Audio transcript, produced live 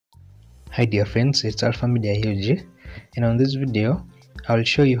Hi dear friends, it's Alpha Media UG, and on this video I'll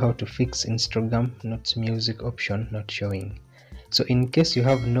show you how to fix Instagram notes music option not showing. So in case you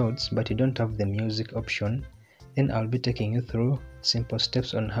have notes but you don't have the music option, then I'll be taking you through simple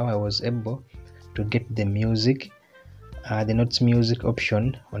steps on how I was able to get the notes music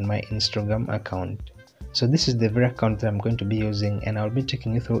option on my Instagram account. So this is the very account that I'm going to be using, and I'll be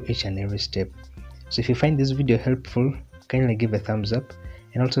taking you through each and every step. So if you find this video helpful, kindly give a thumbs up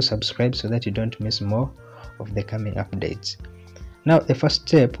and also subscribe so that you don't miss more of the coming updates. Now the first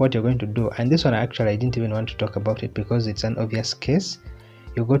step, what you're going to do, and this one actually I didn't even want to talk about it because it's an obvious case.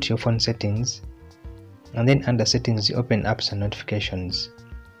 You go to your phone settings, and then under settings you open apps and notifications.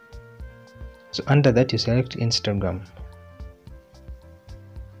 So under that you select Instagram.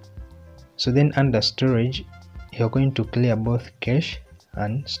 So then under storage you're going to clear both cache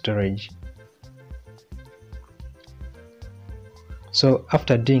and storage. So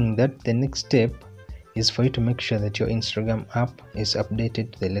after doing that, the next step is for you to make sure that your Instagram app is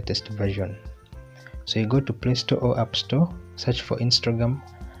updated to the latest version. So you go to Play Store or App Store, search for Instagram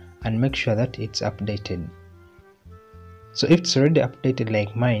and make sure that it's updated. So if it's already updated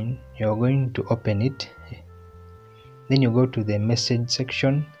like mine, you're going to open it. Then you go to the message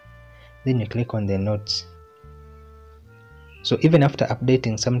section, then you click on the notes. So even after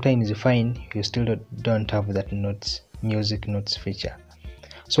updating, sometimes you find you still don't have that music notes feature.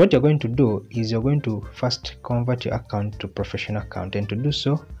 So what you're going to do is you're going to first convert your account to professional account, and to do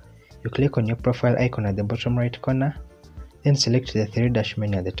so you click on your profile icon at the bottom right corner, then select the three dash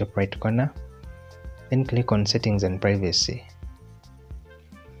menu at the top right corner, then click on settings and privacy.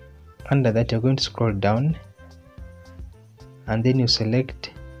 Under that you're going to scroll down and then you select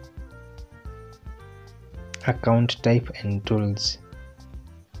account type and tools,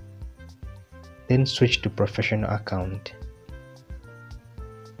 then switch to professional account.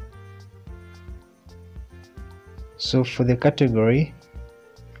 So for the category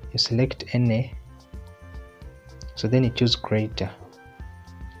you select any, so then you choose creator.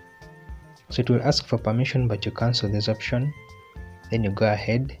 So it will ask for permission but you cancel this option, then you go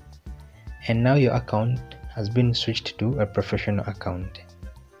ahead, and now your account has been switched to a professional account.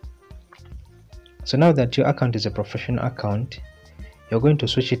 So now that your account is a professional account, you're going to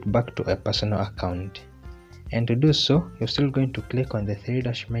switch it back to a personal account, and to do so you're still going to click on the three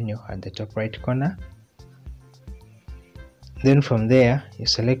dash menu at the top right corner. Then from there you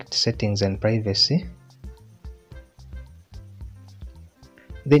select settings and privacy.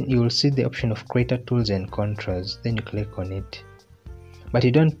 Then you will see the option of creator tools and controls, then you click on it. But if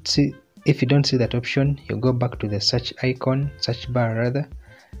you don't see that option, you go back to the search bar rather,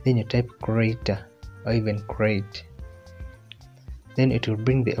 then you type creator or even create. Then it will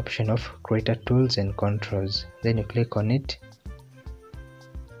bring the option of creator tools and controls, then you click on it.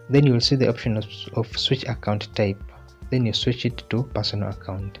 Then you will see the option of switch account type, then you switch it to personal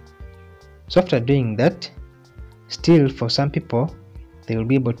account. So after doing that, still for some people they will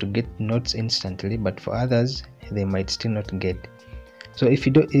be able to get notes instantly, but for others they might still not get. So if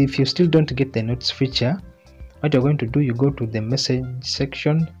you still don't get the notes feature, what you're going to do, you go to the message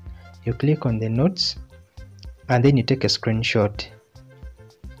section, you click on the notes, and then you take a screenshot.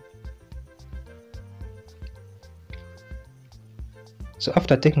 So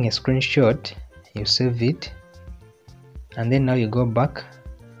after taking a screenshot, you save it, and then now you go back,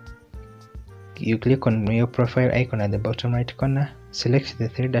 you click on your profile icon at the bottom right corner, select the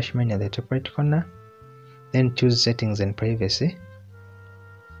three dash menu at the top right corner, then choose settings and privacy,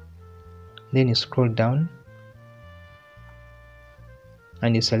 then you scroll down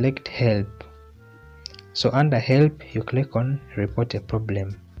and you select help. So under help you click on report a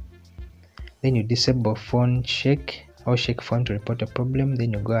problem, then you disable phone shake or shake phone to report a problem,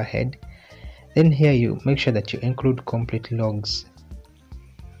 then you go ahead. Then here you make sure that you include complete logs.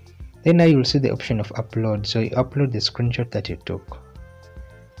 Then now you will see the option of upload, so you upload the screenshot that you took.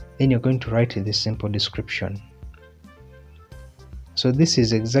 Then you're going to write this simple description. So this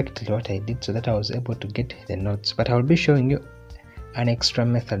is exactly what I did so that I was able to get the notes, but I will be showing you an extra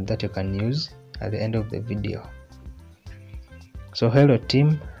method that you can use at the end of the video. So hello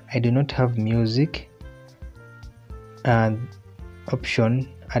team, I do not have music and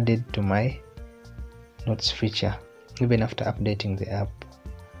option added to my notes feature even after updating the app.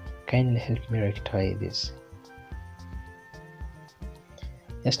 Kindly help me rectify this.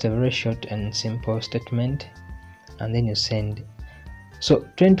 Just a very short and simple statement, and then you send. So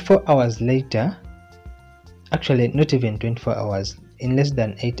 24 hours later, actually not even 24 hours, in less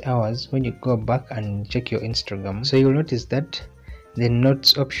than 8 hours, when you go back and check your Instagram, so you'll notice that the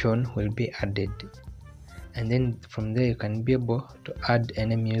notes option will be added. and then from there you can be able to add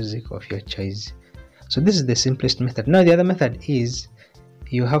any music of your choice. So this is the simplest method. Now the other method is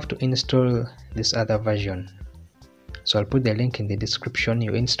you have to install this other version. So I'll put the link in the description.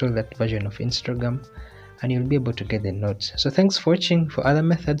 You install that version of Instagram and you'll be able to get the notes. So thanks for watching. For other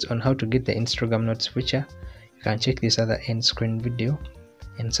methods on how to get the Instagram notes feature, you can check this other end screen video,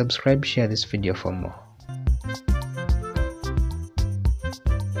 and subscribe, share this video for more.